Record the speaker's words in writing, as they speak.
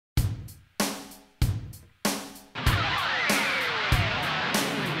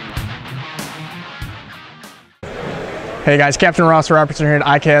Hey guys, Captain Ross Robertson here at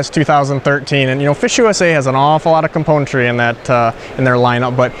ICAST 2013, and FishUSA has an awful lot of componentry in that in their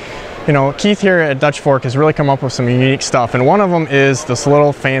lineup, but Keith here at Dutch Fork has really come up with some unique stuff, and one of them is this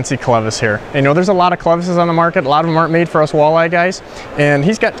little fancy Clevis here. There's a lot of Clevises on the market. A lot of them aren't made for us walleye guys, and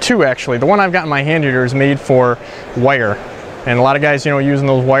he's got two actually. The one I've got in my hand here is made for wire, and a lot of guys using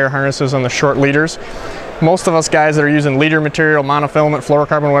those wire harnesses on the short leaders. Most of us guys that are using leader material, monofilament,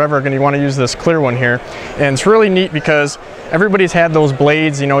 fluorocarbon, whatever, are going to want to use this clear one here. And it's really neat because everybody's had those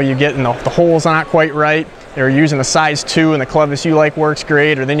blades, you get in the holes not quite right. You're using a size 2 and the Clevis you like works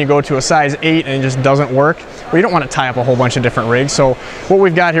great, or then you go to a size 8 and it just doesn't work. Well, you don't want to tie up a whole bunch of different rigs. So what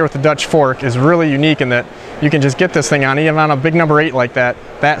we've got here with the Dutch Fork is really unique in that you can just get this thing on, even on a big number 8 like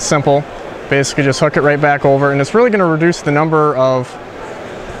that simple. Basically just hook it right back over, and it's really going to reduce the number of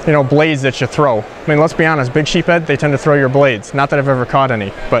blades that you throw. I mean, let's be honest, big sheephead, they tend to throw your blades. Not that I've ever caught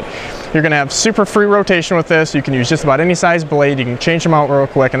any, but you're gonna have super free rotation with this. You can use just about any size blade. You can change them out real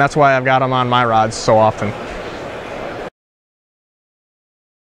quick, and that's why I've got them on my rods so often.